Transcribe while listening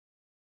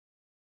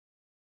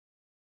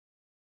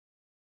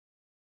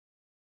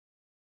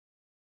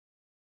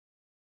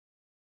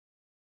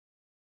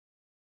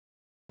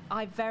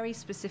I very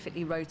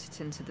specifically wrote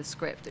it into the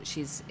script that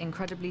she's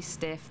incredibly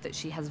stiff, that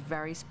she has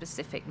very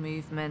specific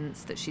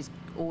movements, that she's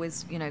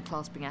always, you know,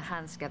 clasping her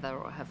hands together,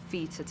 or her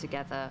feet are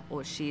together,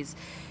 or she's,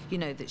 you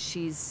know, that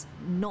she's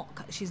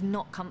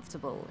not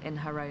comfortable in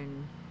her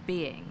own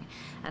being.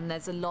 And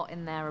there's a lot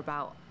in there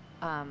about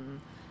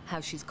how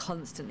she's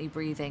constantly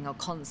breathing or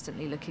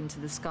constantly looking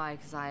to the sky,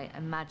 because I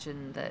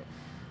imagine that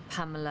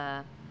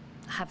Pamela,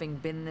 having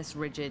been this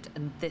rigid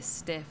and this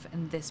stiff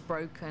and this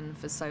broken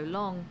for so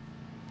long,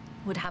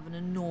 would have an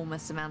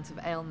enormous amount of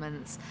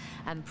ailments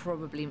and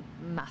probably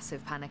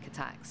massive panic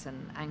attacks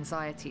and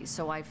anxiety.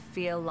 So I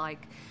feel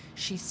like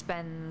she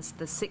spends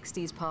the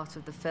 60s part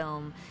of the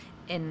film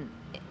in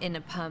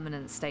a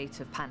permanent state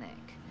of panic.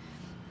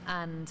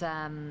 And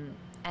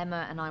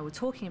Emma and I were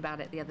talking about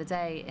it the other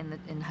day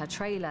in her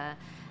trailer,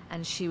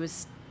 and she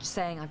was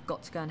saying, I've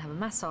got to go and have a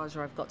massage,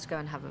 or I've got to go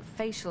and have a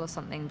facial or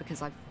something,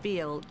 because I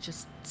feel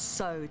just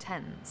so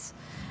tense.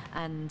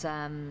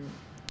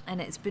 And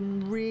it's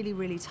been really,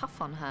 really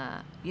tough on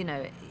her. You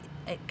know,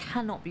 it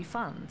cannot be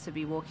fun to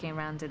be walking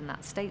around in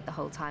that state the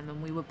whole time.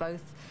 And we were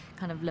both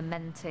kind of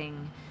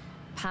lamenting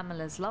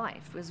Pamela's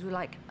life, because we were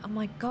like, oh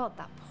my God,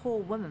 that poor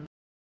woman.